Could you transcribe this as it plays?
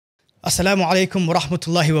Assalamu alaikum wa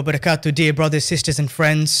rahmatullahi wa barakatuh, dear brothers, sisters, and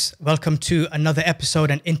friends. Welcome to another episode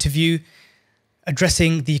and interview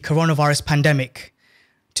addressing the coronavirus pandemic.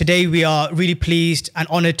 Today, we are really pleased and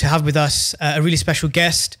honored to have with us a really special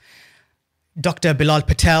guest, Dr. Billal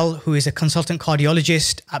Patel, who is a consultant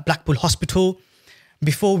cardiologist at Blackpool Hospital.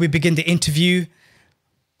 Before we begin the interview,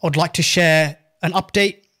 I'd like to share an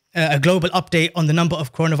update, a global update on the number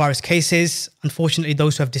of coronavirus cases. Unfortunately,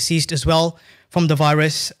 those who have deceased as well from the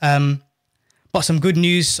virus, but some good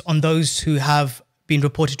news on those who have been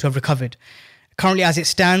reported to have recovered. Currently, as it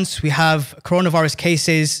stands, we have coronavirus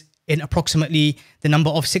cases in approximately the number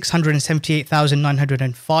of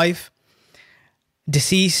 678,905,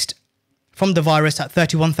 deceased from the virus at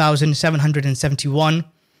 31,771,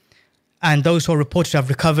 and those who are reported to have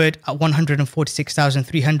recovered at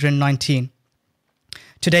 146,319.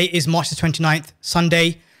 Today is March the 29th,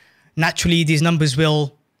 Sunday. Naturally, these numbers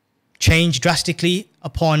will change drastically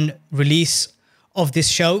upon release of this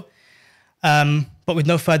show. But with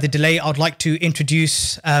no further delay, I'd like to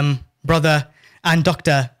introduce brother and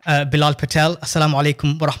Dr. Billal Patel. Assalamu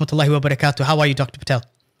alaikum wa rahmatullahi wa barakatuh. How are you, Dr. Patel?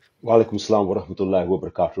 Wa alaikum assalam wa rahmatullahi wa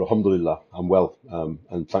barakatuh. Alhamdulillah, I'm well.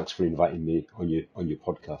 And thanks for inviting me on your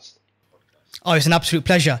podcast. Oh, it's an absolute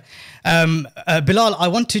pleasure. Billal, I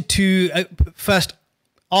wanted to first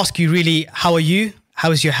ask you really, how are you? How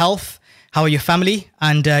is your health? How are your family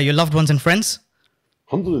and your loved ones and friends?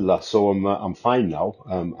 Alhamdulillah, so I'm fine now.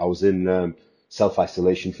 I was in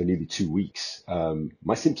self-isolation for nearly 2 weeks.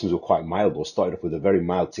 My symptoms were quite mild. I started off with a very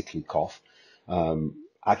mild tickling cough.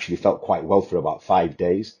 Actually felt quite well for about 5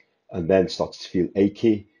 days, and then started to feel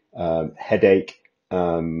achy, headache,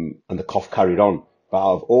 and the cough carried on. But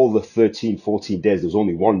out of all the 13, 14 days, there was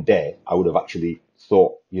only one day I would have actually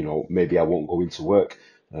thought, maybe I won't go into work.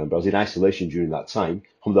 But I was in isolation during that time.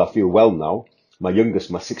 Alhamdulillah, I feel well now. My youngest,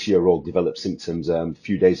 my 6-year-old, developed symptoms a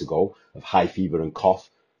few days ago of high fever and cough.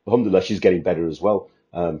 Alhamdulillah, she's getting better as well.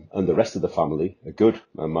 And the rest of the family are good.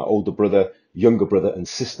 My older brother, younger brother and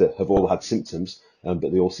sister have all had symptoms,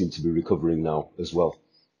 but they all seem to be recovering now as well.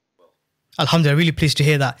 Alhamdulillah, really pleased to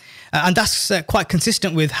hear that. And that's quite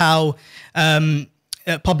consistent with how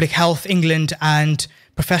Public Health England and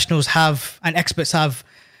professionals have and experts have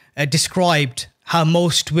described how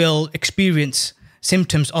most will experience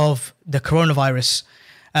symptoms of the coronavirus,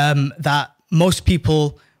 that most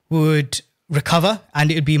people would recover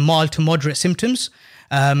and it would be mild to moderate symptoms.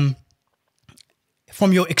 From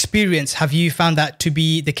your experience, have you found that to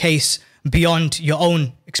be the case beyond your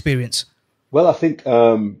own experience? Well, I think,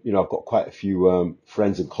 I've got quite a few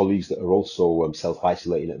friends and colleagues that are also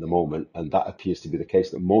self-isolating at the moment, and that appears to be the case,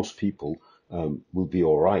 that most people will be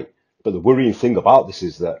all right. But the worrying thing about this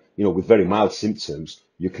is that, with very mild symptoms,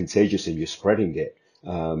 you're contagious and you're spreading it.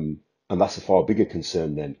 And that's a far bigger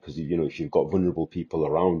concern then, because, if you've got vulnerable people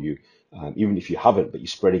around you, even if you haven't, but you're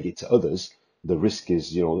spreading it to others, the risk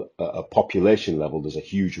is, a population level, there's a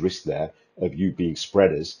huge risk there of you being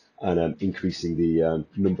spreaders and increasing the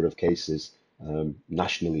number of cases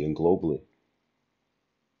nationally and globally.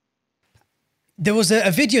 There was a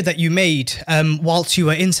video that you made whilst you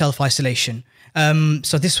were in self-isolation.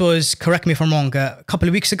 So this was, correct me if I'm wrong, a couple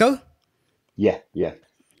of weeks ago? Yeah.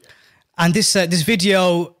 And this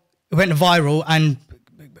video went viral, and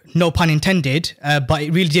no pun intended, but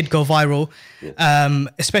it really did go viral,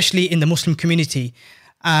 especially in the Muslim community.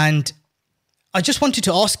 And I just wanted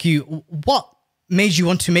to ask you, what made you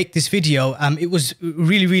want to make this video? It was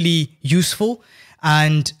really, really useful.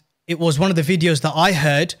 And it was one of the videos that I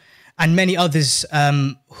heard, and many others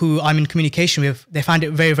who I'm in communication with, they found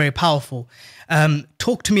it very, very powerful.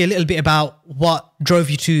 Talk to me a little bit about what drove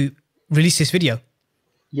you to release this video.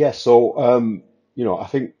 Yeah, so, I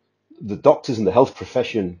think the doctors and the health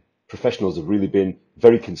professionals have really been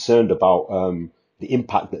very concerned about the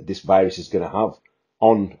impact that this virus is going to have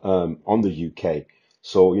on the UK.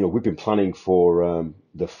 So, we've been planning for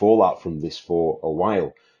the fallout from this for a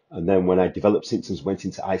while. And then when I developed symptoms, went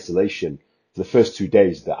into isolation, for the first 2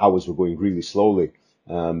 days, the hours were going really slowly.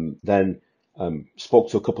 Then spoke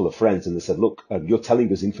to a couple of friends, and they said, look, you're telling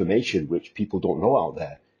us information which people don't know out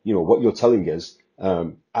there. What you're telling us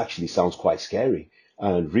actually sounds quite scary.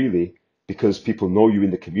 And really, because people know you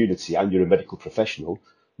in the community and you're a medical professional,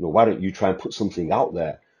 why don't you try and put something out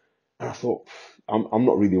there? And I thought, I'm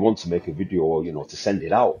not really one to make a video or, to send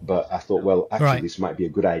it out. But I thought, well, actually, Right. This might be a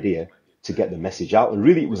good idea to get the message out. And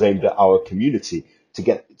really, it was aimed at our community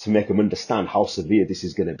to make them understand how severe this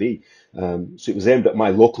is going to be. So it was aimed at my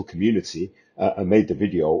local community. I made the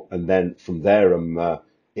video, and then from there,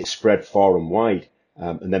 it spread far and wide.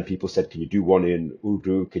 And then people said, can you do one in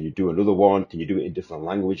Urdu? Can you do another one? Can you do it in different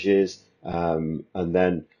languages? And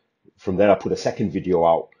then from there, I put a second video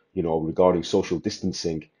out regarding social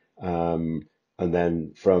distancing. And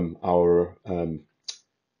then from our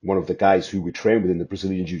one of the guys who we train within the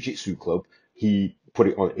Brazilian Jiu-Jitsu club, he put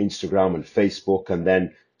it on Instagram and Facebook. And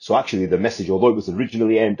then, so actually the message, although it was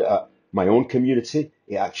originally aimed at my own community,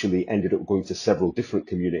 it actually ended up going to several different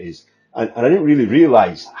communities. And I didn't really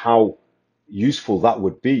realize how useful that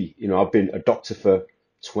would be. I've been a doctor for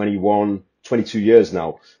 22 years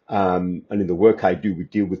now. And in the work I do, we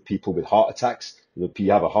deal with people with heart attacks. If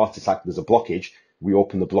you have a heart attack, there's a blockage, we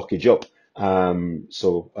open the blockage up.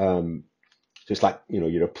 So it's like,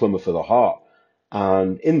 you're a plumber for the heart.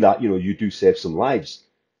 And in that, you do save some lives.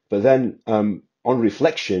 But then on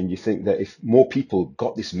reflection, you think that if more people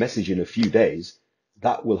got this message in a few days,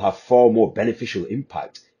 that will have far more beneficial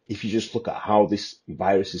impact if you just look at how this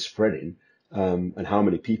virus is spreading and how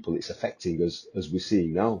many people it's affecting as we're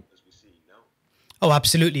seeing now. Oh,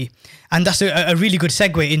 absolutely. And that's a really good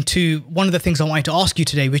segue into one of the things I wanted to ask you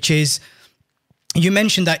today, which is you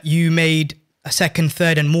mentioned that you made a second,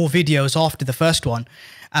 third and more videos after the first one.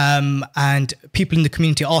 And people in the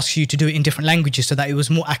community asked you to do it in different languages so that it was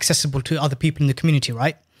more accessible to other people in the community,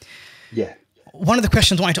 right? Yeah. One of the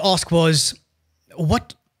questions I wanted to ask was,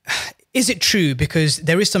 what is it true? Because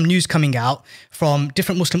there is some news coming out from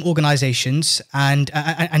different Muslim organizations and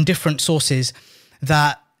different sources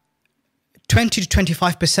that 20 to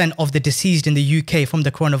 25% of the deceased in the UK from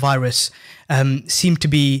the coronavirus seem to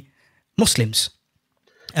be Muslims.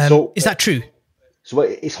 Is that true? So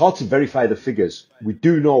it's hard to verify the figures. We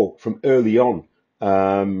do know from early on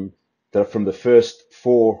that from the first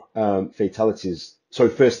four fatalities,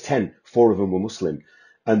 first 10, 4 of them were Muslim.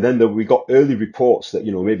 And then we got early reports that,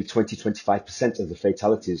 maybe 20, 25% of the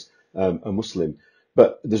fatalities are Muslim.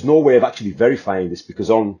 But there's no way of actually verifying this because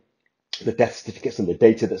on the death certificates and the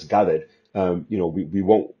data that's gathered, we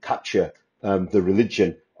won't capture the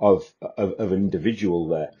religion of an individual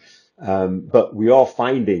there. But we are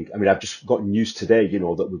finding, I've just got news today,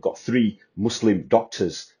 that we've got 3 Muslim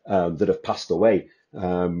doctors that have passed away.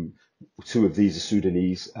 2 of these are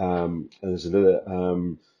Sudanese, and there's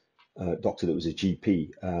another doctor that was a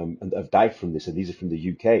GP and have died from this, and these are from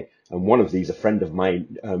the UK. And one of these, a friend of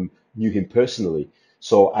mine, knew him personally.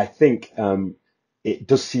 So I think it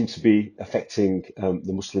does seem to be affecting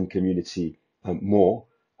the Muslim community more.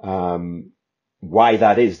 Why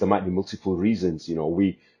that is, there might be multiple reasons.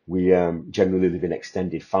 We generally live in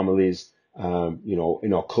extended families.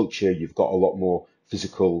 In our culture, you've got a lot more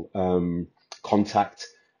physical contact,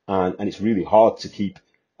 and it's really hard to keep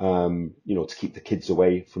the kids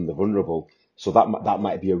away from the vulnerable. So that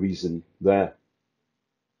might be a reason there.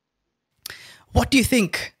 What do you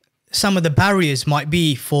think some of the barriers might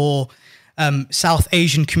be for South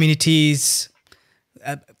Asian communities,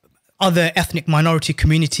 other ethnic minority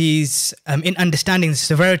communities in understanding the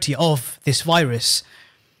severity of this virus?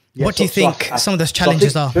 Yeah, what do you think some of those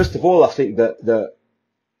challenges are? First of all, I think that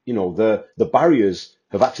the barriers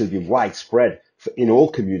have actually been widespread in all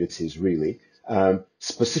communities, really.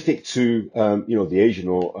 Specific to the Asian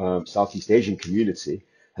or Southeast Asian community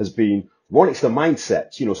has been one. It's the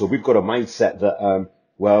mindset. So we've got a mindset that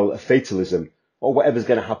a fatalism or whatever's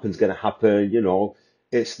going to happen is going to happen.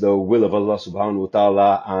 It's the will of Allah Subhanahu wa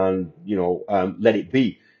Taala, and let it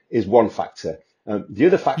be is one factor. The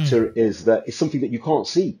other factor is that it's something that you can't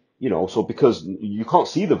see. So because you can't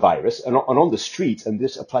see the virus, and on the street, and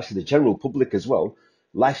this applies to the general public as well,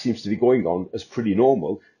 life seems to be going on as pretty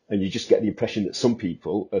normal, and you just get the impression that some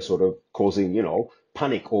people are sort of causing,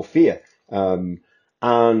 panic or fear. And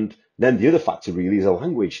then the other factor really is a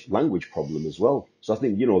language problem as well. So I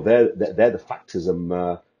think, they're the factors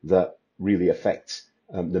that really affect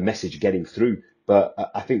the message getting through. But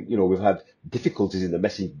I think, we've had difficulties in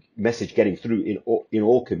the message getting through in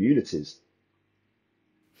all communities.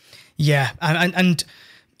 Yeah, and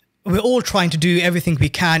we're all trying to do everything we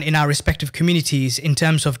can in our respective communities in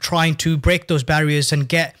terms of trying to break those barriers and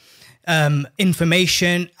get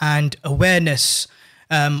information and awareness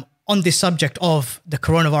on this subject of the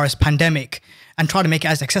coronavirus pandemic and try to make it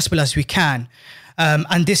as accessible as we can.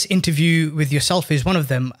 And this interview with yourself is one of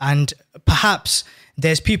them. And perhaps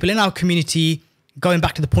there's people in our community, going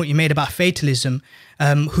back to the point you made about fatalism,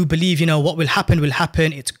 who believe, what will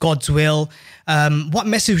happen, it's God's will. What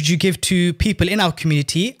message would you give to people in our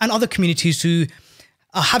community and other communities who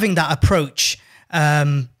are having that approach?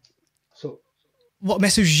 What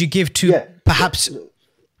message would you give to perhaps...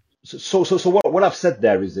 So what I've said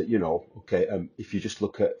there is that, if you just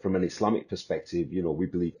look at from an Islamic perspective, we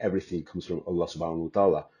believe everything comes from Allah subhanahu wa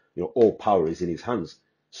ta'ala. All power is in his hands.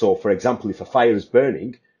 So, for example, if a fire is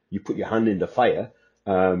burning, you put your hand in the fire.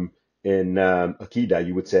 In Aqidah,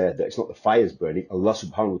 you would say that it's not the fire's burning, Allah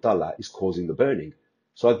subhanahu wa ta'ala is causing the burning.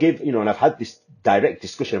 So I give, and I've had this direct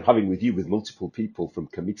discussion I'm having with you with multiple people from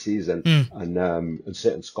committees and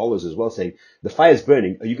certain scholars as well, saying the fire's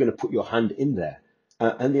burning. Are you going to put your hand in there?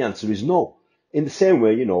 And the answer is no. In the same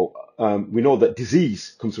way, we know that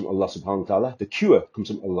disease comes from Allah subhanahu wa ta'ala. The cure comes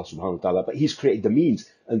from Allah subhanahu wa ta'ala, but he's created the means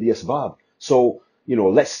and the asbab. So,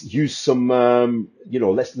 let's use some,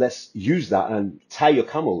 let's use that and tie your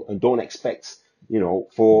camel, and don't expect,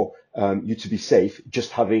 for you to be safe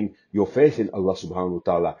just having your faith in Allah subhanahu wa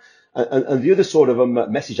ta'ala. And the other sort of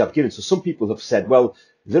message I've given, so some people have said, well,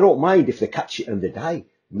 they don't mind if they catch it and they die.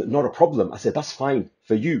 Not a problem. I said, that's fine.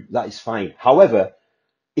 For you, that is fine. However,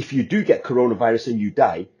 if you do get coronavirus and you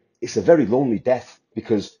die, it's a very lonely death,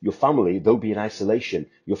 because your family, they'll be in isolation.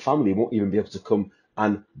 Your family won't even be able to come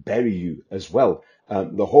and bury you as well.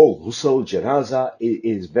 The whole ghusl, janaza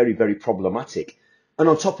is very, very problematic. And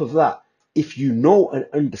on top of that, if you know and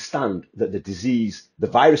understand that the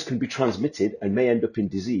virus can be transmitted and may end up in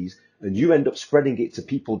disease, and you end up spreading it to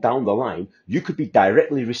people down the line, you could be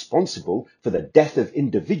directly responsible for the death of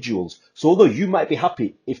individuals. So although you might be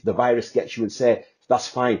happy if the virus gets you and say, that's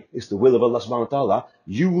fine, it's the will of Allah subhanahu wa ta'ala,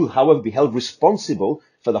 you will, however, be held responsible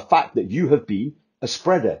for the fact that you have been a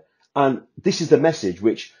spreader. And this is the message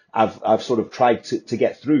which I've sort of tried to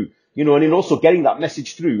get through. And in also getting that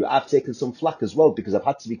message through, I've taken some flack as well, because I've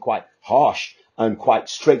had to be quite harsh and quite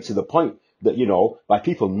straight to the point that, by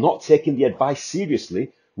people not taking the advice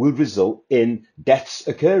seriously will result in deaths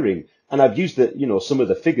occurring. And I've used some of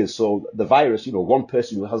the figures. So the virus, one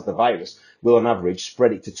person who has the virus will on average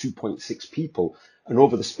spread it to 2.6 people. And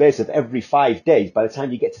over the space of every 5 days, by the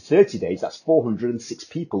time you get to 30 days, that's 406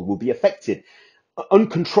 people will be affected.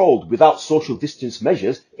 Uncontrolled, without social distance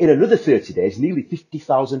measures, in another 30 days, nearly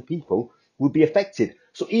 50,000 people will be affected.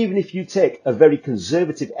 So even if you take a very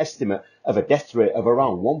conservative estimate of a death rate of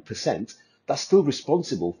around 1%, that's still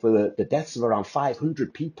responsible for the deaths of around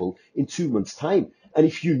 500 people in 2 months' time. And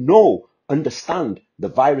if you understand the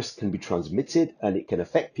virus can be transmitted and it can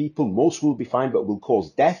affect people, most will be fine, but will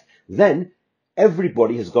cause death, then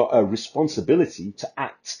everybody has got a responsibility to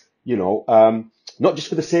act, not just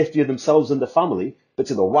for the safety of themselves and the family, but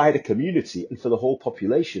to the wider community and for the whole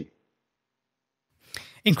population.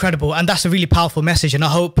 Incredible. And that's a really powerful message. And I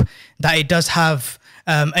hope that it does have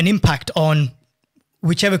an impact on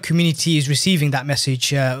whichever community is receiving that message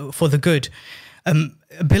for the good.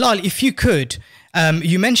 Billal, if you could,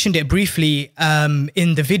 you mentioned it briefly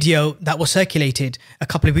in the video that was circulated a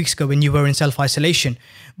couple of weeks ago when you were in self-isolation.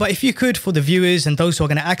 But if you could, for the viewers and those who are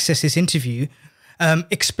going to access this interview,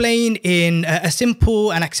 explain in a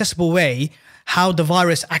simple and accessible way how the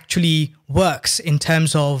virus actually works in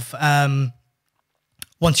terms of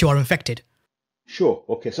once you are infected. Sure.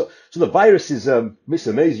 Okay. So the virus is, it's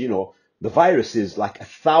amazing, the virus is like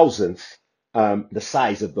 1,000th the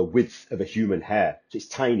size of the width of a human hair. So it's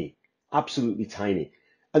tiny, absolutely tiny.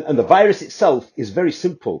 And the virus itself is very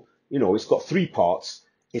simple. It's got 3 parts.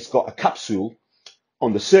 It's got a capsule.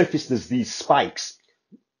 On the surface, there's these spikes,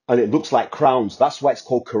 and it looks like crowns. That's why it's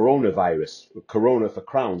called coronavirus, corona for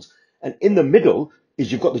crowns. And in the middle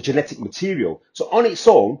is you've got the genetic material. So on its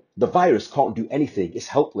own, the virus can't do anything. It's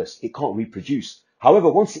helpless. It can't reproduce. However,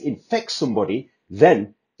 once it infects somebody,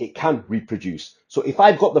 then it can reproduce. So if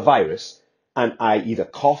I've got the virus and I either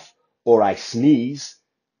cough or I sneeze,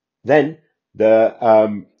 then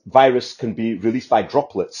the virus can be released by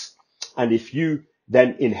droplets. And if you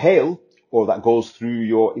then inhale, or that goes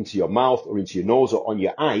through into your mouth or into your nose or on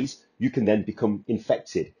your eyes, you can then become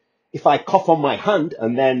infected. If I cough on my hand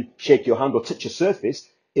and then shake your hand or touch a surface,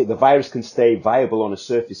 the virus can stay viable on a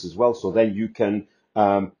surface as well. So then you can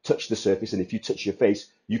touch the surface, and if you touch your face,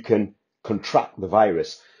 you can contract the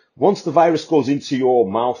virus. Once the virus goes into your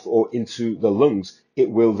mouth or into the lungs, it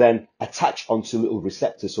will then attach onto little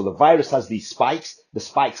receptors. So the virus has these spikes. The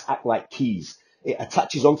spikes act like keys. It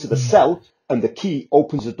attaches onto the cell, and the key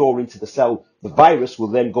opens the door into the cell. The virus will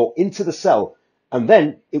then go into the cell, and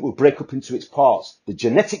then it will break up into its parts. The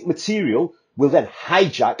genetic material will then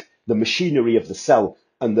hijack the machinery of the cell,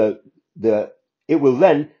 and it will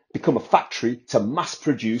then become a factory to mass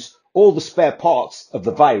produce all the spare parts of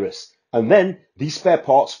the virus. And then these spare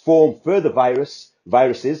parts form further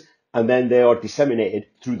viruses, and then they are disseminated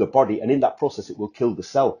through the body. And in that process, it will kill the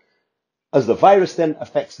cell. As the virus then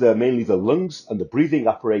affects mainly the lungs and the breathing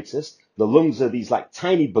apparatus, the lungs are these like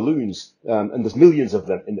tiny balloons, and there's millions of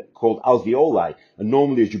them called alveoli. And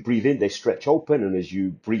normally as you breathe in, they stretch open, and as you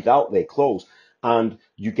breathe out, they close. And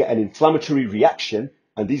you get an inflammatory reaction,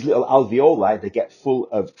 and these little alveoli, they get full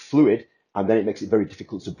of fluid, and then it makes it very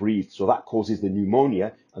difficult to breathe. So that causes the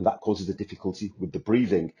pneumonia, and that causes the difficulty with the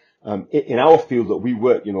breathing. In our field that we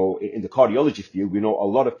work, in the cardiology field, we know a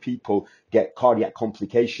lot of people get cardiac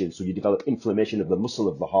complications. So you develop inflammation of the muscle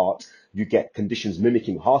of the heart. You get conditions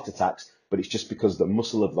mimicking heart attacks, but it's just because the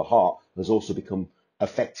muscle of the heart has also become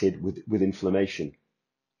affected with inflammation.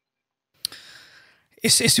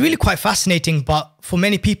 It's really quite fascinating, but for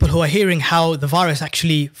many people who are hearing how the virus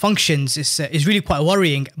actually functions, is really quite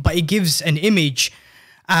worrying. But it gives an image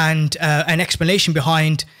and an explanation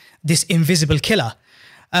behind this invisible killer.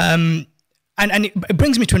 And it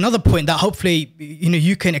brings me to another point that hopefully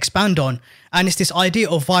you can expand on, and it's this idea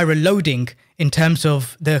of viral loading in terms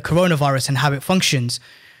of the coronavirus and how it functions.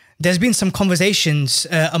 There's been some conversations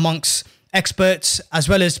amongst experts as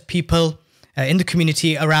well as people in the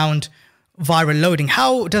community around viral loading.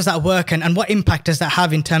 How does that work, and what impact does that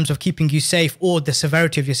have in terms of keeping you safe or the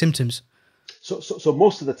severity of your symptoms? So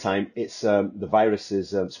most of the time, it's the virus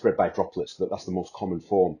is spread by droplets. That's the most common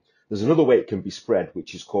form. There's another way it can be spread,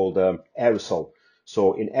 which is called aerosol.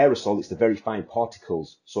 So in aerosol, it's the very fine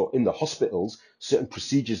particles. So in the hospitals, certain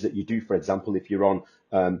procedures that you do, for example, if you're on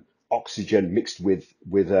oxygen mixed with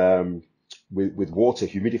water,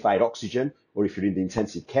 humidified oxygen, or if you're in the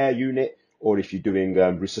intensive care unit, or if you're doing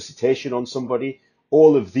resuscitation on somebody,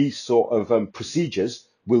 all of these sort of procedures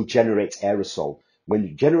will generate aerosol. When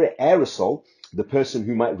you generate aerosol, the person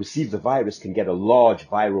who might receive the virus can get a large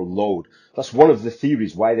viral load. That's one of the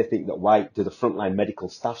theories why they think that why do the frontline medical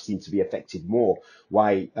staff seem to be affected more?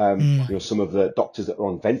 Why some of the doctors that are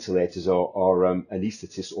on ventilators or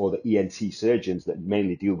anaesthetists or the ENT surgeons that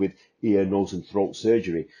mainly deal with ear, nose and throat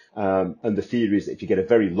surgery. And the theory is that if you get a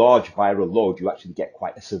very large viral load, you actually get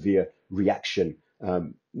quite a severe reaction.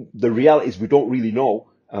 The reality is we don't really know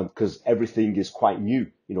because everything is quite new.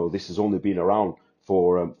 This has only been around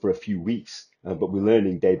for a few weeks, but we're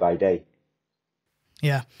learning day by day.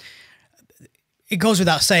 Yeah. It goes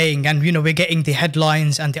without saying, and we're getting the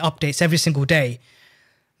headlines and the updates every single day,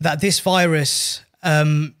 that this virus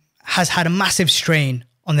has had a massive strain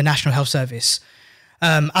on the National Health Service.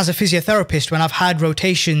 As a physiotherapist, when I've had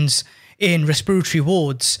rotations in respiratory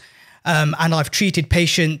wards, and I've treated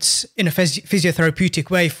patients in a physiotherapeutic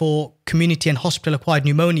way for community and hospital-acquired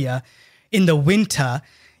pneumonia, in the winter,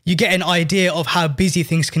 you get an idea of how busy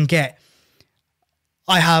things can get.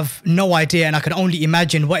 I have no idea, and I can only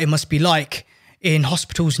imagine what it must be like in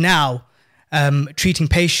hospitals now, treating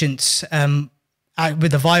patients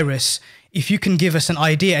with the virus. If you can give us an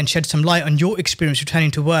idea and shed some light on your experience returning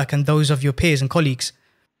to work and those of your peers and colleagues.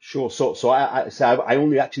 Sure. So I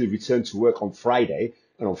only actually returned to work on Friday,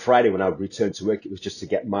 and on Friday when I returned to work, it was just to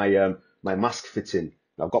get my my mask fitting.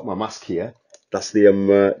 I've got my mask here. That's the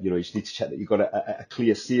you just need to check that you've got a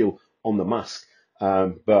clear seal on the mask.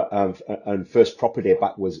 And first proper day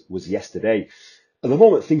back was yesterday. At the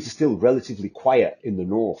moment, things are still relatively quiet in the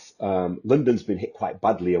north. London's been hit quite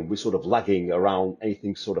badly, and we're sort of lagging around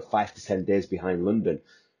anything sort of 5 to 10 days behind London.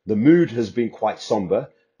 The mood has been quite somber,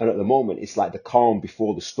 and at the moment, it's like the calm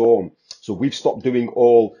before the storm. So we've stopped doing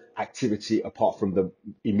all activity apart from the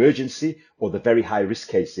emergency or the very high risk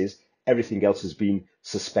cases. Everything else has been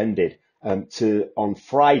suspended. On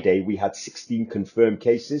Friday, we had 16 confirmed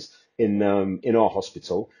cases in our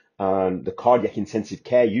hospital. And the cardiac intensive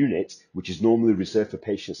care unit, which is normally reserved for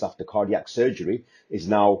patients after cardiac surgery, is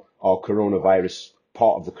now our coronavirus,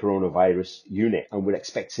 part of the coronavirus unit. And we're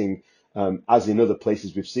expecting, as in other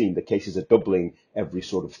places we've seen, the cases are doubling every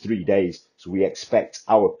sort of 3 days. So we expect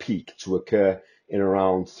our peak to occur in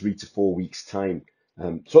around 3 to 4 weeks' time.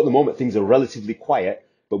 So at the moment, things are relatively quiet,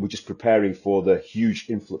 but we're just preparing for the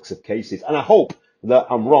huge influx of cases. And I hope that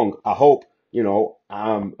I'm wrong. I hope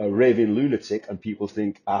I'm a raving lunatic and people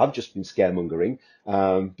think I have just been scaremongering,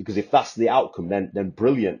 because if that's the outcome, then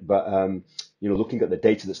brilliant. But, looking at the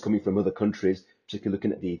data that's coming from other countries, particularly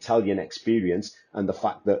looking at the Italian experience and the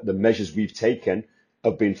fact that the measures we've taken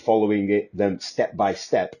have been following them step by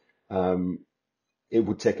step, it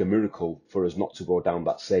would take a miracle for us not to go down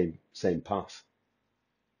that same path.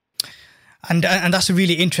 And that's a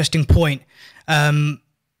really interesting point.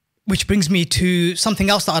 Which brings me to something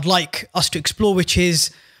else that I'd like us to explore, which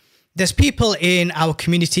is there's people in our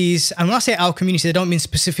communities, and when I say our community, I don't mean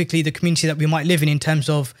specifically the community that we might live in terms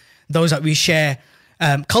of those that we share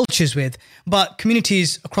cultures with, but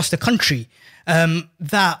communities across the country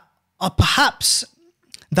that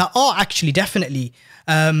are actually definitely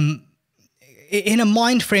in a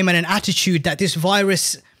mind frame and an attitude that this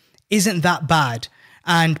virus isn't that bad.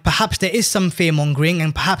 And perhaps there is some fear mongering,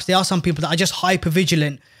 and perhaps there are some people that are just hyper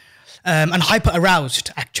vigilant and hyper aroused,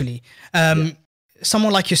 actually.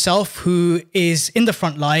 Someone like yourself who is in the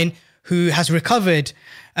front line, who has recovered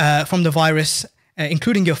from the virus,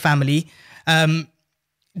 including your family.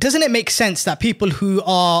 doesn't it make sense that people who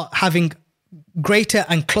are having greater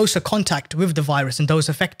and closer contact with the virus and those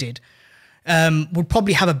affected would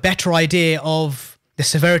probably have a better idea of the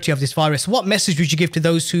severity of this virus? What message would you give to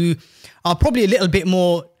those who are probably a little bit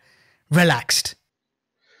more relaxed?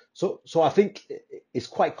 So I think it's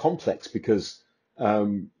quite complex because,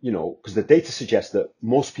 because the data suggests that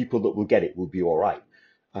most people that will get it will be all right.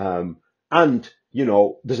 And,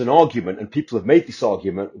 there's an argument, and people have made this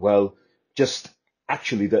argument, well, just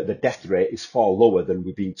actually the death rate is far lower than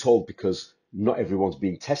we're being told because not everyone's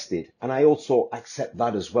being tested. And I also accept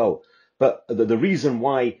that as well. But the reason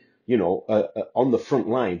why, on the front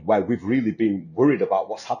line, why we've really been worried about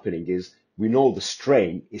what's happening is we know the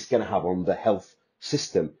strain it's going to have on the health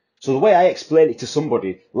system. So the way I explain it to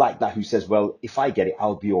somebody like that who says, well, if I get it,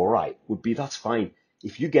 I'll be all right, would be, that's fine.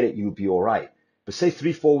 If you get it, you'll be all right. But say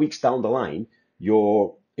 3-4 weeks down the line,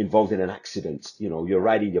 you're involved in an accident, you're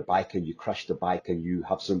riding your bike and you crash the bike and you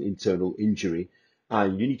have some internal injury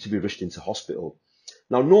and you need to be rushed into hospital.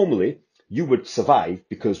 Now, normally you would survive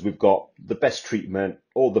because we've got the best treatment,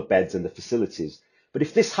 all the beds and the facilities. But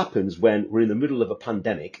if this happens when we're in the middle of a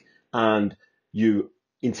pandemic and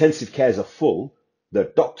intensive cares are full, the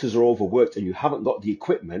doctors are overworked and you haven't got the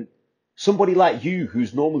equipment, somebody like you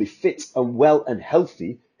who's normally fit and well and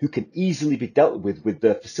healthy, who can easily be dealt with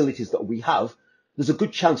the facilities that we have, there's a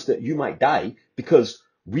good chance that you might die because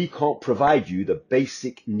we can't provide you the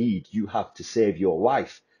basic need you have to save your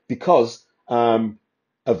life because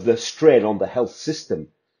of the strain on the health system.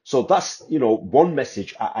 So that's, one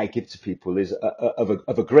message I give to people is of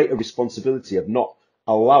a greater responsibility of not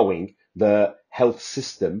allowing the health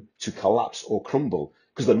system to collapse or crumble,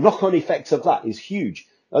 because the knock-on effect of that is huge.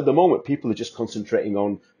 At the moment, people are just concentrating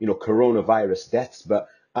on, coronavirus deaths, but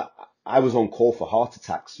I was on call for heart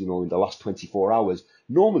attacks, in the last 24 hours.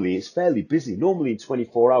 Normally, it's fairly busy. Normally, in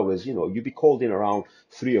 24 hours, you'd be called in around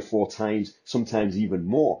 3 or 4 times, sometimes even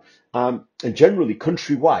more. And generally,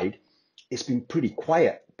 countrywide, it's been pretty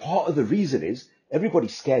quiet. Part of the reason is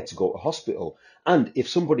everybody's scared to go to hospital. And if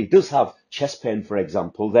somebody does have chest pain, for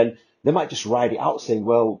example, then they might just ride it out saying,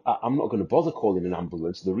 well, I'm not going to bother calling an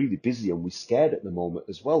ambulance. They're really busy and we're scared at the moment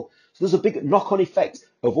as well. So there's a big knock-on effect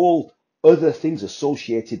of all other things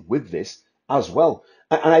associated with this as well.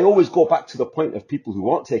 And I always go back to the point of people who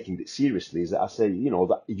aren't taking it seriously, is that I say,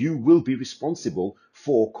 that you will be responsible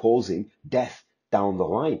for causing death down the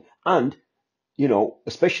line. And,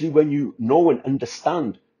 especially when you know and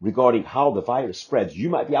understand regarding how the virus spreads, you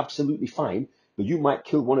might be absolutely fine, but you might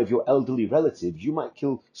kill one of your elderly relatives. You might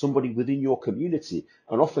kill somebody within your community.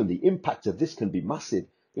 And often the impact of this can be massive.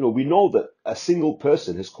 We know that a single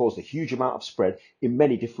person has caused a huge amount of spread in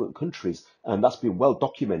many different countries, and that's been well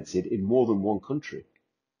documented in more than one country.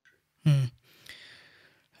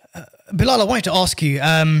 Billal, I wanted to ask you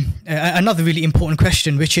another really important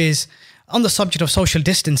question, which is on the subject of social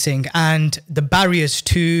distancing and the barriers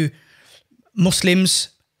to Muslims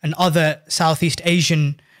and other Southeast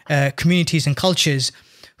Asian communities and cultures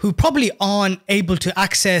who probably aren't able to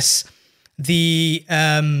access the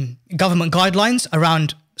government guidelines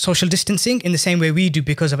around social distancing in the same way we do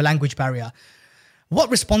because of a language barrier. What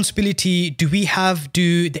responsibility do we have,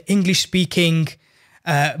 do the English-speaking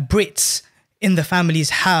Brits in the families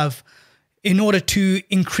have in order to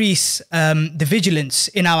increase the vigilance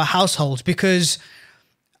in our households? Because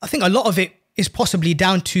I think a lot of it is possibly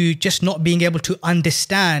down to just not being able to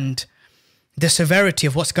understand the severity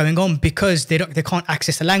of what's going on because they can't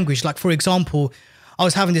access the language. Like, for example, I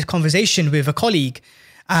was having this conversation with a colleague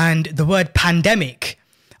and the word pandemic,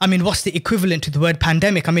 I mean, what's the equivalent to the word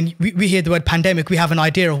pandemic? I mean, we hear the word pandemic, we have an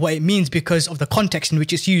idea of what it means because of the context in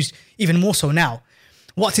which it's used, even more so now.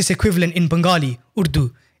 What's its equivalent in Bengali,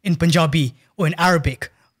 Urdu, in Punjabi, or in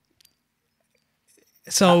Arabic?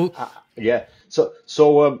 So... yeah. So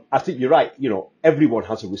I think you're right. Everyone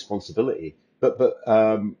has a responsibility, but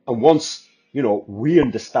and once we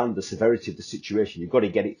understand the severity of the situation, you've got to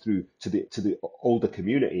get it through to the older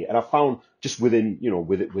community. And I found just within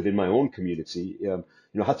within my own community,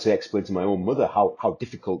 I had to explain to my own mother how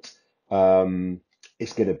difficult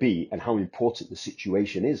it's going to be and how important the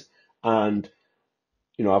situation is. And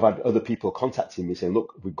I've had other people contacting me saying,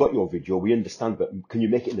 look, we've got your video, we understand, but can you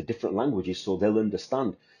make it in the different languages so they'll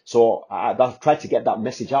understand? So I've tried to get that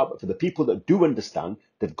message out. But for the people that do understand,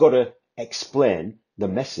 they've got to explain the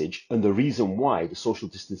message and the reason why the social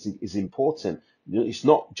distancing is important. It's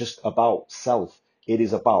not just about self. It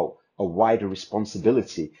is about a wider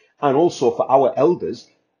responsibility. And also for our elders,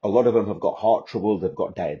 a lot of them have got heart trouble, they've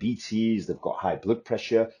got diabetes, they've got high blood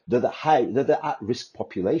pressure, they're the at-risk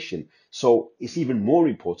population. So it's even more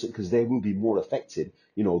important because they will be more affected,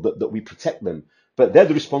 that we protect them. But there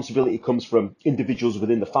the responsibility comes from individuals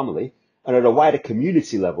within the family. And at a wider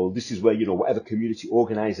community level, this is where, whatever community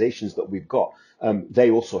organizations that we've got,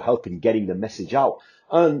 they also help in getting the message out.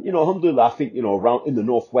 And, alhamdulillah, I think, around in the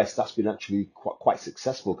Northwest, that's been actually quite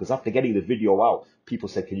successful, because after getting the video out, people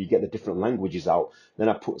said, can you get the different languages out? Then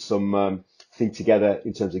I put some thing together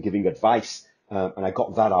in terms of giving advice. And I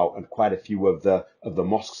got that out, and quite a few of the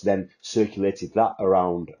mosques then circulated that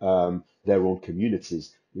around their own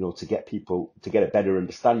communities, to get people to get a better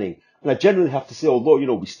understanding. And I generally have to say,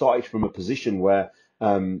 although we started from a position where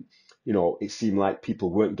it seemed like people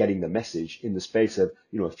weren't getting the message, in the space of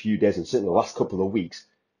a few days, and certainly the last couple of weeks,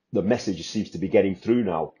 the message seems to be getting through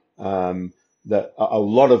now. That a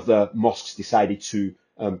lot of the mosques decided to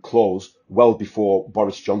close well before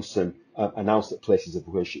Boris Johnson announced that places of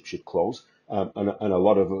worship should close. And a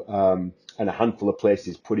lot of and a handful of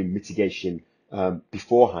places put in mitigation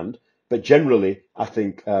beforehand. But generally, I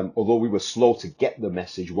think although we were slow to get the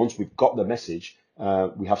message, once we've got the message,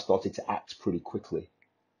 we have started to act pretty quickly.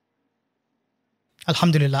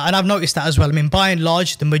 Alhamdulillah. And I've noticed that as well. I mean, by and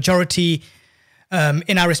large, the majority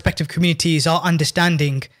in our respective communities are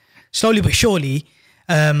understanding, slowly but surely,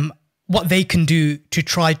 what they can do to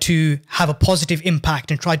try to have a positive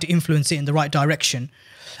impact and try to influence it in the right direction.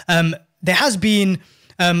 There has been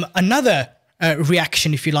another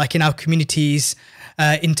reaction, if you like, in our communities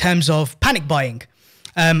in terms of panic buying,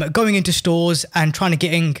 going into stores and trying to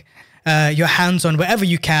getting your hands on wherever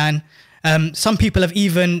you can. Some people have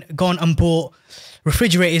even gone and bought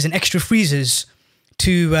refrigerators and extra freezers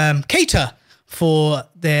to cater for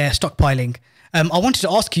their stockpiling. I wanted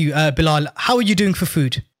to ask you, Billal, how are you doing for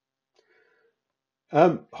food?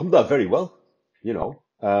 Alhamdulillah, very well.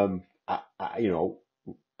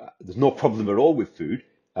 There's no problem at all with food.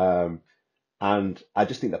 And I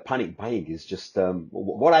just think that panic buying is just,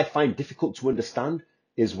 what I find difficult to understand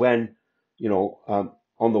is when, on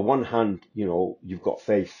the one hand, you've got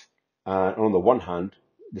faith, and on the one hand,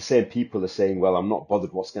 the same people are saying, well, I'm not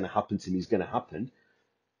bothered, what's going to happen to me is going to happen,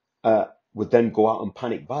 would then go out and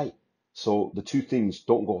panic buy. So the two things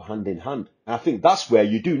don't go hand in hand. And I think that's where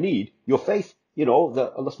you do need your faith, that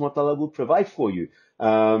Allah subhanahu wa ta'ala will provide for you.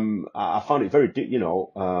 I found it very,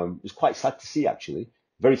 it's quite sad to see, actually,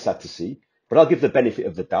 very sad to see. But I'll give the benefit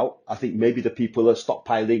of the doubt. I think maybe the people are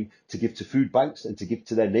stockpiling to give to food banks and to give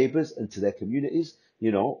to their neighbours and to their communities,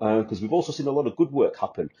 because we've also seen a lot of good work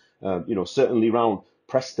happen. Certainly around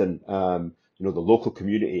Preston, the local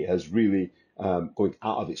community has really going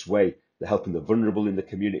out of its way. They're helping the vulnerable in the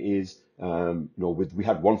communities. We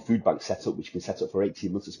had one food bank set up, which has been set up for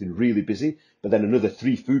 18 months. It's been really busy. But then another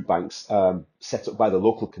 3 food banks set up by the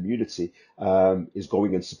local community is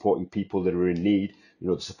going and supporting people that are in need,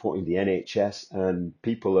 supporting the NHS. And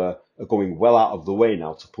people are going well out of the way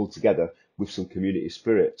now to pull together with some community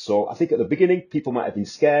spirit. So I think at the beginning, people might have been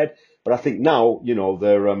scared. But I think now,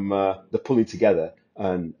 they're pulling together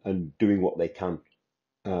and doing what they can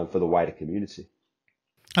for the wider community.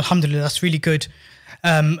 Alhamdulillah, that's really good.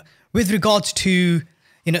 With regards to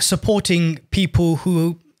supporting people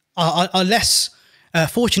who are less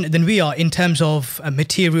fortunate than we are in terms of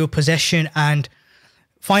material possession and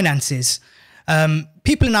finances,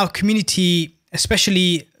 people in our community,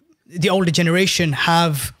 especially the older generation,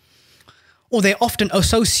 they often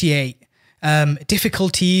associate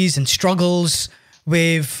difficulties and struggles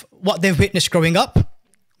with what they've witnessed growing up,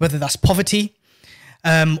 whether that's poverty,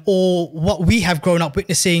 or what we have grown up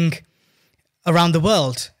witnessing around the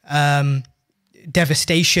world.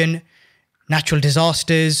 Devastation, natural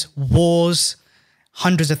disasters, wars,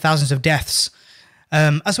 hundreds of thousands of deaths,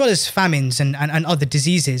 as well as famines and other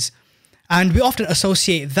diseases. And we often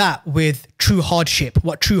associate that with true hardship,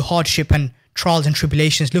 what true hardship and trials and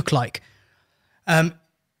tribulations look like.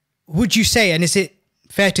 Would you say, and is it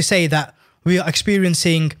fair to say, that we are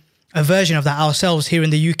experiencing a version of that ourselves here in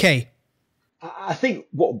the UK? I think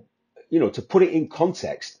to put it in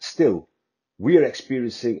context, still, we are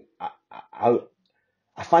experiencing, I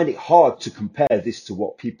find it hard to compare this to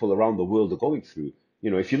what people around the world are going through.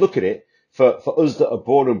 If you look at it, for us that are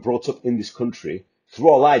born and brought up in this country,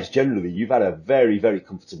 through our lives generally, you've had a very, very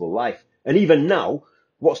comfortable life. And even now,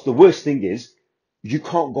 what's the worst thing is, you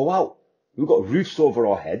can't go out. We've got roofs over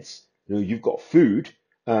our heads, you've got food,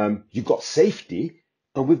 you've got safety,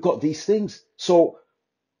 and we've got these things. So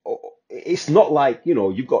it's not like,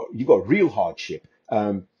 you've got real hardship.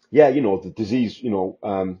 The disease,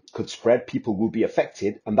 could spread, people will be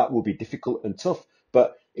affected, and that will be difficult and tough.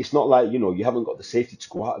 But it's not like, you haven't got the safety to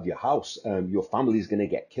go out of your house, your family is going to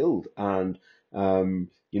get killed, and,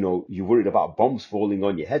 you're worried about bombs falling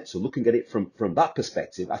on your head. So looking at it from that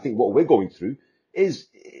perspective, I think what we're going through is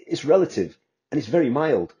relative, and it's very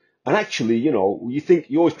mild. And actually, you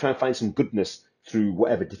always try and find some goodness through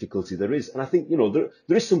whatever difficulty there is. And I think,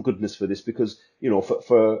 there is some goodness for this because,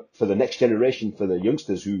 for the next generation, for the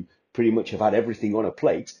youngsters who pretty much have had everything on a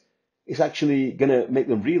plate, it's actually going to make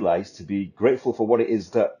them realize to be grateful for what it is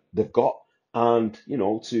that they've got and,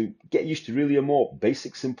 to get used to really a more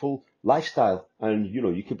basic, simple lifestyle. And,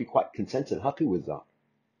 you could be quite content and happy with that.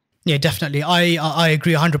 Yeah, definitely. I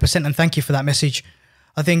agree 100%, and thank you for that message.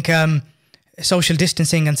 I think social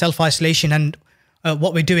distancing and self-isolation and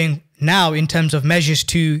what we're doing now in terms of measures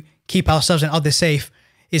to keep ourselves and others safe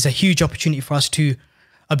is a huge opportunity for us to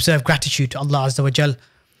observe gratitude to Allah Azza wa Jal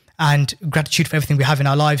and gratitude for everything we have in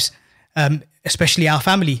our lives, especially our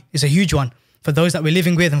family is a huge one for those that we're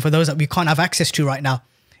living with and for those that we can't have access to right now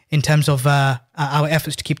in terms of our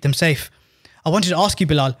efforts to keep them safe. I wanted to ask you,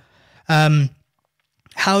 Bilal,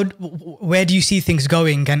 where do you see things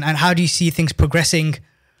going and how do you see things progressing,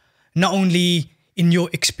 not only in your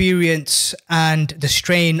experience and the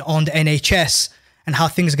strain on the NHS and how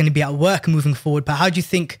things are going to be at work moving forward, but how do you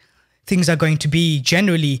think things are going to be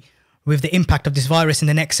generally with the impact of this virus in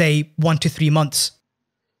the next, say, 1 to 3 months?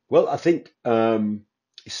 Well, I think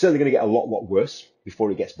it's certainly going to get a lot worse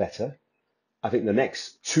before it gets better. I think the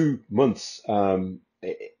next 2 months are going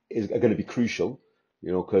to be crucial,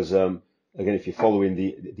 because again, if you're following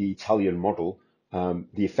the Italian model,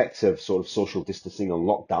 the effect of sort of social distancing and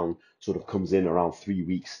lockdown sort of comes in around 3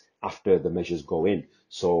 weeks after the measures go in.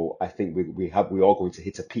 So I think we are going to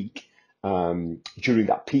hit a peak. During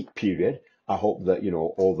that peak period, I hope that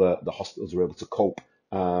all the hospitals are able to cope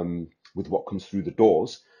with what comes through the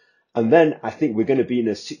doors. And then I think we're going to be in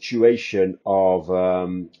a situation of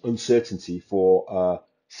uncertainty for a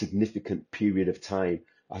significant period of time.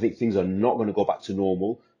 I think things are not going to go back to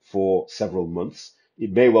normal for several months.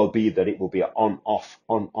 It may well be that it will be an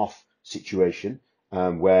on-off situation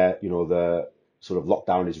where, the sort of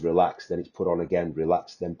lockdown is relaxed, then it's put on again,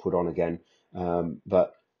 relaxed, then put on again.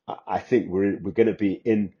 But I think we're going to be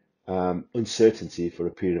in uncertainty for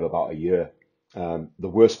a period of about a year. The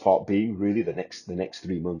worst part being really the next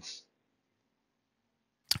 3 months.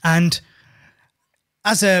 And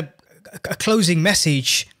as a closing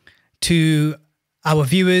message to our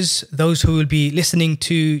viewers, those who will be listening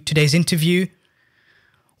to today's interview,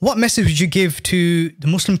 what message would you give to the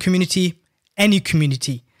Muslim community, any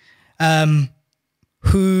community,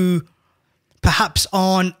 who perhaps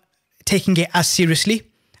aren't taking it as seriously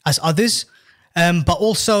as others, but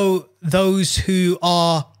also those who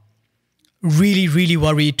are really, really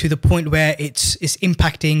worried to the point where it's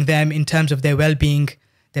impacting them in terms of their well-being,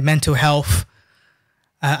 their mental health,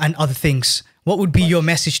 and other things? What would be your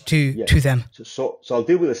message to them? So I'll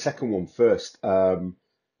deal with the second one first. There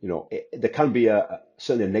can be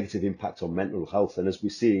certainly a negative impact on mental health, and as we're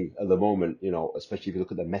seeing at the moment, especially if you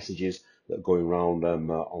look at the messages that are going around on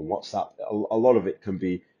WhatsApp, a lot of it can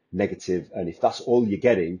be negative, and if that's all you're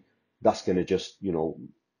getting, that's going to just,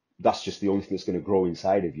 that's just the only thing that's going to grow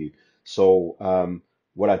inside of you. So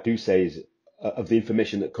what I do say is, of the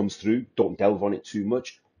information that comes through, don't delve on it too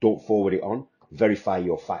much, don't forward it on, verify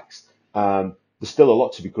your facts. There's still a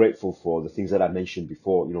lot to be grateful for, the things that I mentioned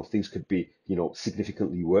before. Things could be,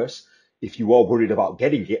 significantly worse. If you are worried about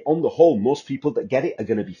getting it, on the whole, most people that get it are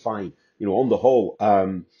going to be fine. On the whole,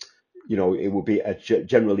 it will be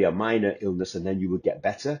generally a minor illness, and then you will get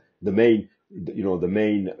better. The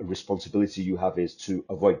main responsibility you have is to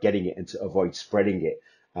avoid getting it and to avoid spreading it.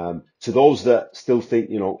 To those that still think,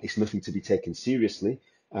 it's nothing to be taken seriously,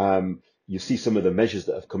 you see some of the measures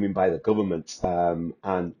that have come in by the government,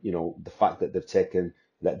 and the fact that they've taken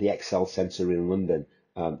the Excel Centre in London,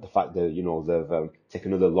 the fact that they've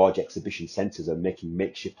taken other large exhibition centres and making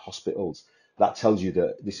makeshift hospitals. That tells you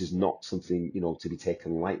that this is not something to be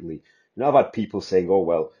taken lightly. I've had people saying, "Oh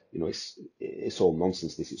well, it's all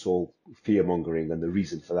nonsense. It's all fear mongering," and the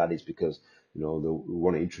reason for that is because they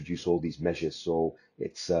want to introduce all these measures, so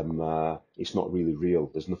it's not really real.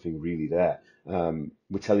 There's nothing really there.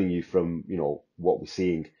 We're telling you from what we're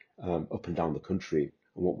seeing up and down the country,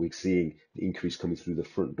 and what we're seeing, the increase coming through the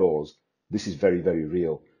front doors. This is very, very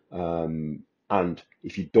real. And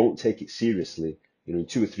if you don't take it seriously, in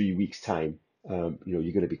 2 or 3 weeks' time, you're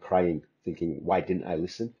going to be crying, thinking, "Why didn't I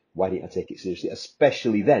listen? Why didn't I take it seriously?"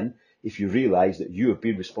 Especially then, if you realise that you have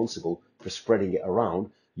been responsible for spreading it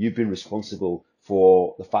around. You've been responsible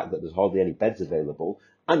for the fact that there's hardly any beds available.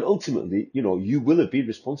 And ultimately, you will have been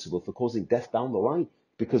responsible for causing death down the line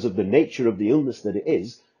because of the nature of the illness that it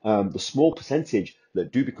is. The small percentage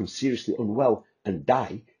that do become seriously unwell and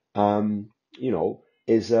die,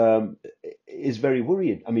 is very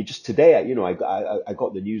worrying. I mean, just today, I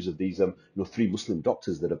got the news of these, 3 Muslim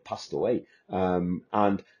doctors that have passed away.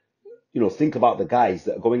 And think about the guys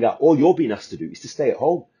that are going out. All you're being asked to do is to stay at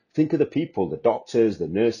home. Think of the people, the doctors, the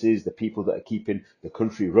nurses, the people that are keeping the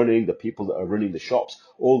country running, the people that are running the shops,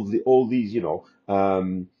 all these,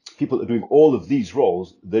 people that are doing all of these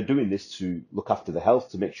roles. They're doing this to look after the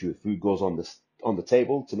health, to make sure food goes on the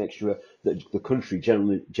table, to make sure that the country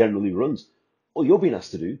generally runs. All you're being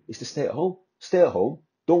asked to do is to stay at home. Stay at home.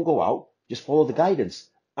 Don't go out. Just follow the guidance.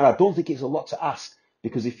 And I don't think it's a lot to ask,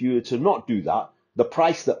 because if you were to not do that, the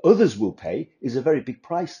price that others will pay is a very big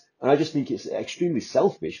price. And I just think it's extremely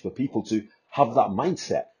selfish for people to have that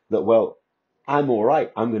mindset that, well, I'm all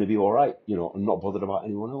right. I'm going to be all right, and not bothered about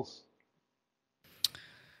anyone else.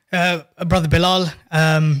 Brother Billal,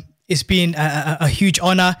 it's been a huge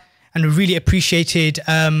honor, and we really appreciated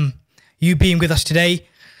you being with us today.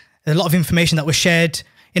 There's a lot of information that was shared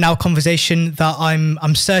in our conversation that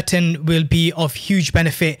I'm certain will be of huge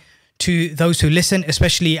benefit to those who listen,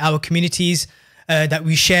 especially our communities that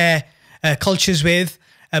we share cultures with,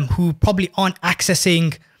 who probably aren't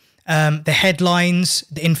accessing the headlines,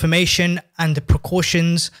 the information and the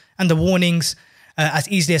precautions and the warnings as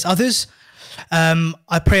easily as others.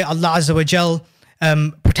 I pray Allah Azza wa Jal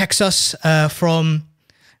protects us from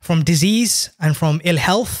disease and from ill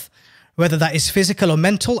health, whether that is physical or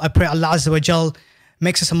mental. I pray Allah Azza wa Jal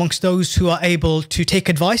makes us amongst those who are able to take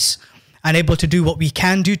advice and able to do what we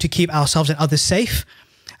can do to keep ourselves and others safe.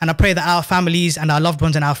 And I pray that our families and our loved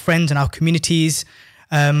ones and our friends and our communities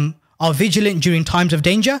are vigilant during times of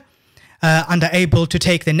danger and are able to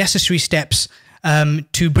take the necessary steps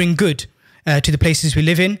to bring good to the places we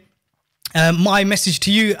live in. My message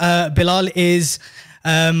to you, Billal, is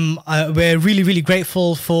we're really, really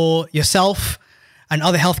grateful for yourself and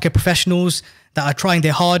other healthcare professionals that are trying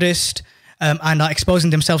their hardest and are exposing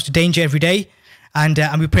themselves to danger every day. And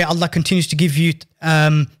we pray Allah continues to give you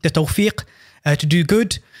the tawfiq to do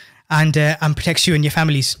good and protects you and your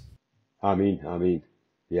families. Ameen.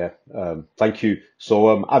 Yeah. Thank you.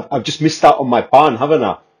 So I've just missed out on my ban, haven't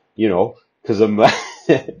I? Because I'm.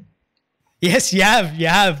 Yes, you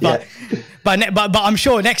have. But I'm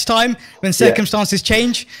sure next time when circumstances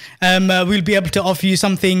change, we'll be able to offer you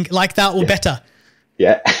something like that or better.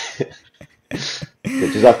 Yeah.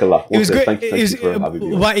 Jazakallah. It was good. Thank you for having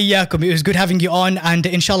me on. It was good having you on, and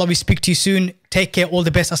inshallah we speak to you soon. Take care. All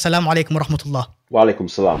the best. Assalamu alaikum wa rahmatullah. Wa alaikum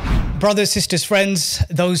salam. Brothers, sisters, friends,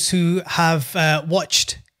 those who have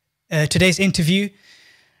watched today's interview,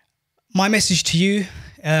 my message to you,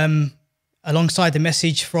 alongside the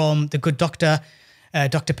message from the good doctor,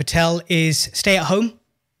 Dr Patel, is stay at home.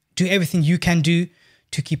 Do everything you can do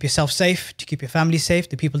to keep yourself safe, to keep your family safe,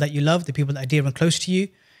 the people that you love, the people that are dear and close to you.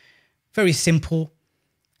 Very simple.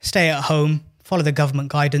 Stay at home. Follow the government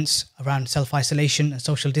guidance around self-isolation and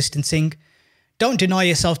social distancing. Don't deny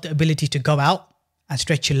yourself the ability to go out and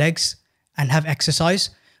stretch your legs and have exercise,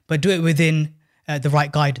 but do it within the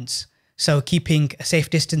right guidance. So keeping a safe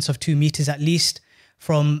distance of 2 meters at least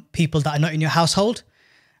from people that are not in your household,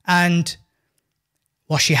 and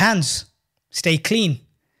wash your hands, stay clean,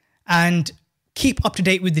 and keep up to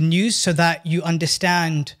date with the news so that you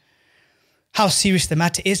understand how serious the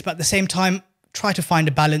matter is, but at the same time, try to find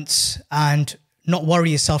a balance and not worry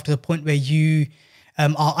yourself to the point where you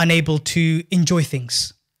are unable to enjoy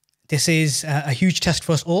things. This is a huge test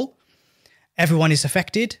for us all. Everyone is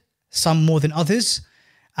affected, some more than others.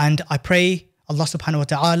 And I pray Allah subhanahu wa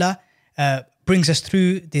ta'ala brings us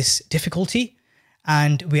through this difficulty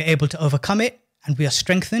and we are able to overcome it, and we are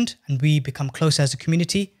strengthened and we become closer as a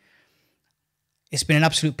community. It's been an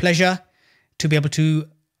absolute pleasure to be able to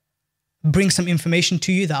bring some information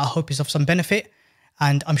to you that I hope is of some benefit,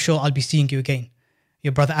 and I'm sure I'll be seeing you again.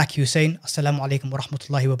 Your brother Aki Hussain. Assalamu alaikum wa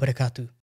rahmatullahi wa barakatuh.